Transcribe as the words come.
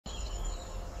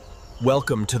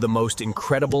Welcome to the most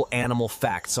incredible animal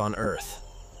facts on Earth.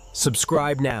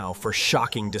 Subscribe now for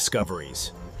shocking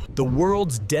discoveries. The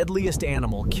world's deadliest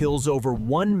animal kills over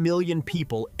 1 million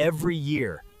people every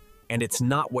year, and it's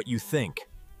not what you think.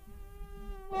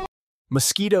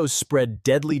 Mosquitoes spread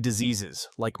deadly diseases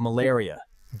like malaria,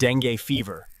 dengue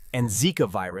fever, and Zika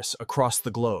virus across the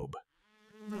globe.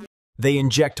 They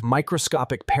inject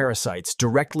microscopic parasites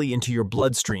directly into your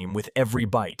bloodstream with every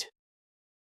bite.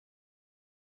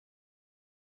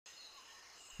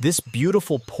 This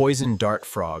beautiful poison dart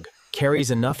frog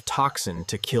carries enough toxin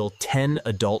to kill 10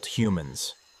 adult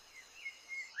humans.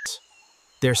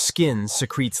 Their skin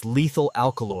secretes lethal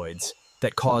alkaloids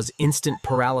that cause instant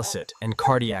paralysis and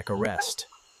cardiac arrest.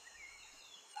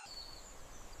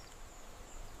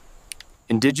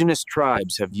 Indigenous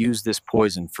tribes have used this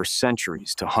poison for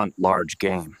centuries to hunt large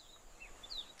game.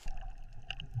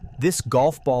 This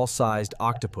golf ball-sized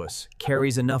octopus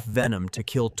carries enough venom to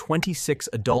kill 26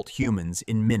 adult humans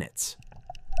in minutes.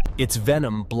 Its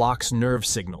venom blocks nerve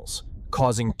signals,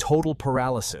 causing total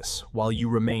paralysis while you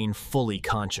remain fully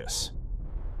conscious.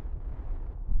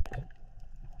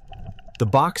 The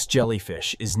box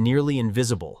jellyfish is nearly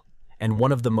invisible and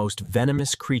one of the most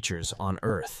venomous creatures on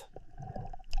Earth.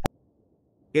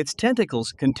 Its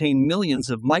tentacles contain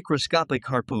millions of microscopic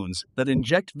harpoons that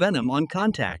inject venom on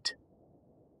contact.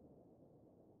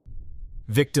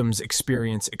 Victims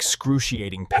experience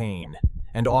excruciating pain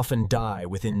and often die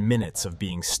within minutes of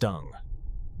being stung.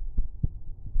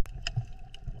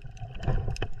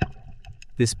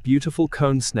 This beautiful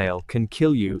cone snail can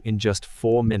kill you in just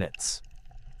 4 minutes.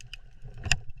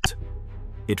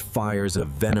 It fires a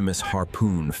venomous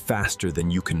harpoon faster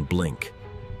than you can blink,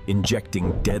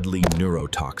 injecting deadly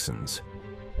neurotoxins.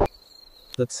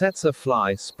 The tsetse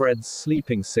fly spreads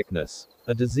sleeping sickness,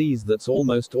 a disease that's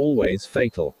almost always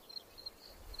fatal.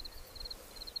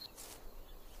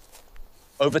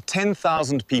 Over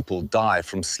 10,000 people die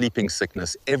from sleeping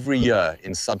sickness every year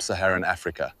in sub-Saharan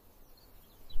Africa.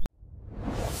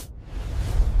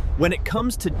 When it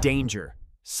comes to danger,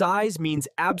 size means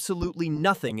absolutely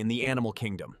nothing in the animal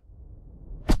kingdom.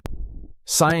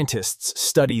 Scientists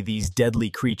study these deadly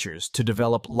creatures to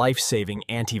develop life-saving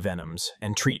antivenoms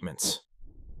and treatments.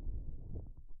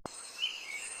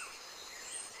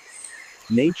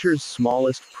 Nature's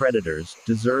smallest predators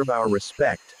deserve our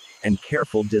respect and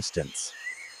careful distance.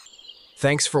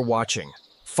 Thanks for watching.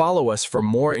 Follow us for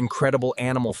more incredible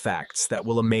animal facts that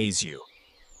will amaze you.